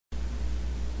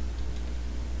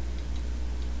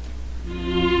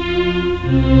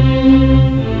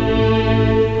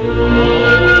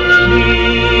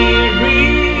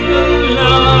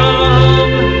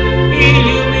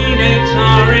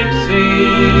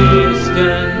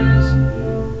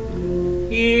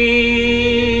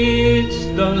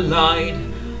light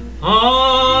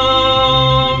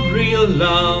of real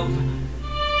love,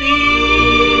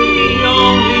 the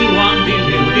only one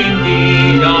diluting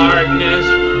the darkness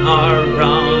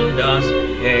around us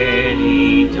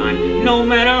anytime, no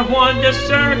matter what the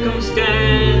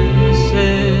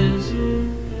circumstances.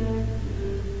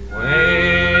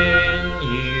 When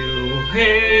you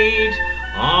hate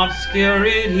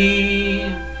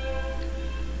obscurity,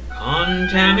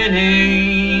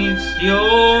 contaminates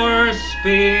your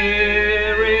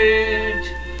spirit,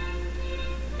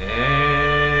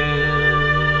 and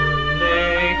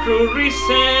a cruel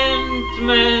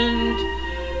resentment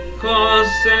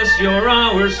causes your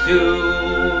hours to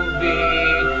be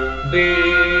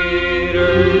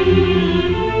bitter.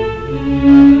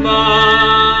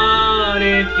 But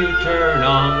if you turn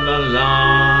on the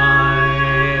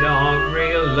light of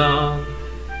real love,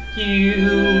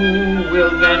 you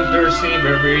will then perceive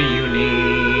every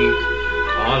unique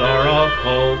color of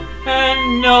hope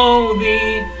and know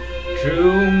the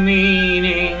true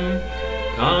meaning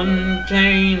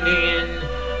contained in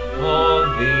all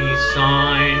these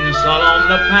signs along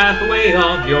the pathway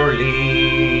of your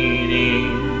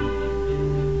leaning.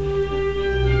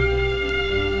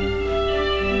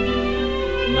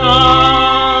 The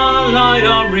light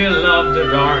of real love the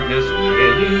darkness will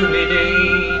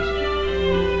illuminate,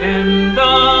 and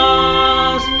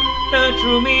thus the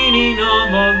true meaning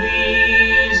of all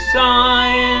these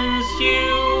signs you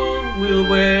will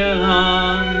well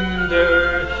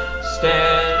understand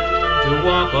to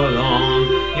walk along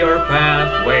your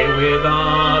pathway with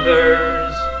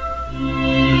others.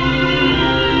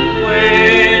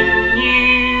 When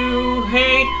you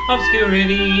hate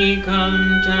obscurity,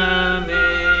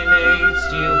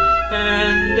 contaminates you,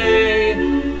 and a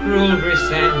cruel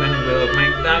resentment will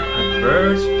make that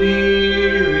adverse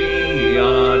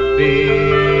period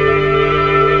bitter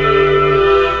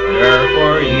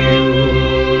for you.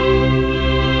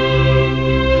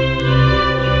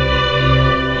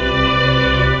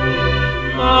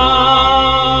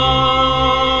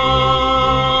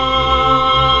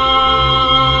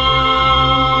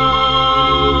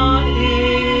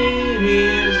 It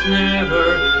is never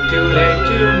too late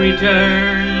to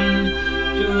return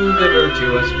to the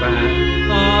virtuous path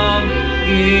of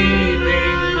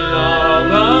giving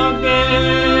love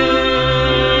again,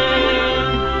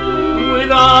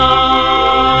 without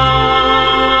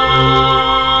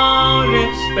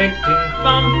expecting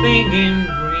something in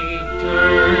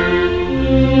return.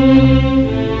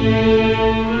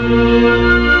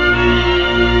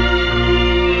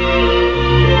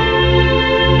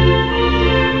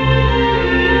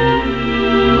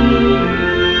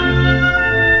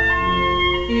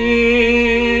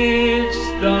 It's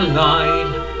the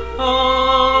light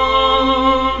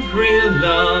of real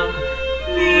love,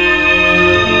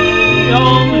 the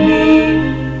only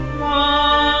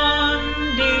one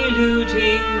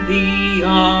diluting the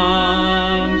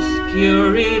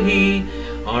obscurity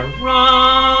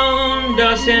around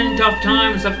us in tough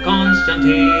times of constant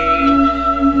iniquity,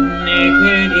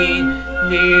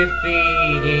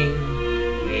 defeating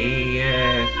the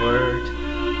effort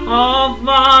of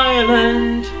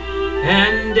violent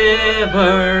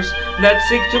endeavors that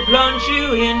seek to plunge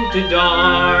you into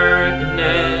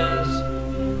darkness.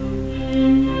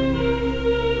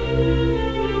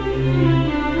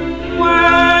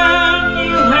 When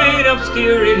you hate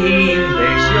obscurity,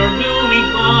 face your gloomy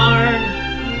heart,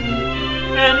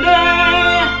 and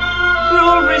a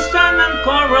cruel resentment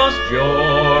corrodes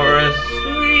your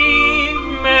sweet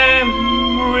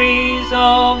memories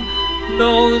of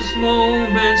those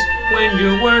moments when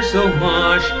you were so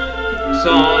much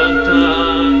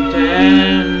exultant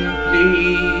and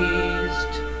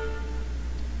pleased.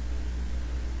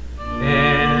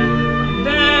 And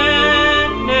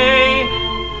then a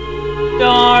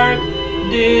dark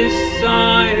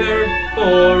desire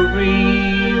for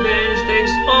revenge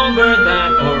takes over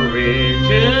that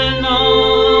original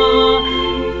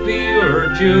pure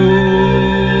youthful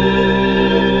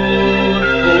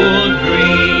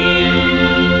dream.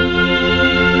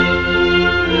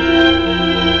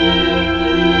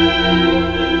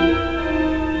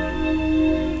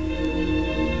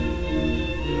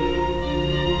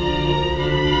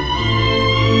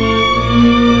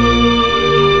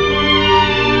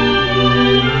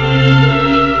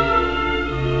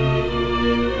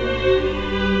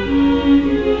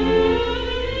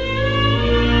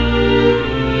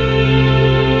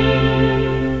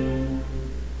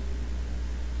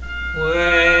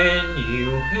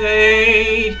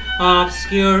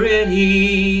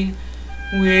 Obscurity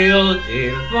will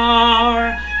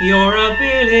devour your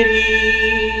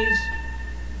abilities,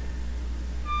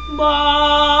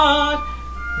 but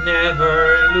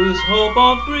Never lose hope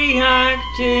of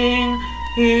reacting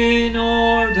in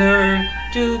order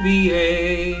to be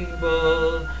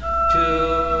able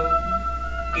to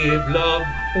give love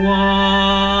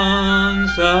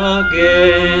once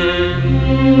again.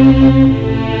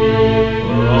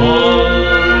 For all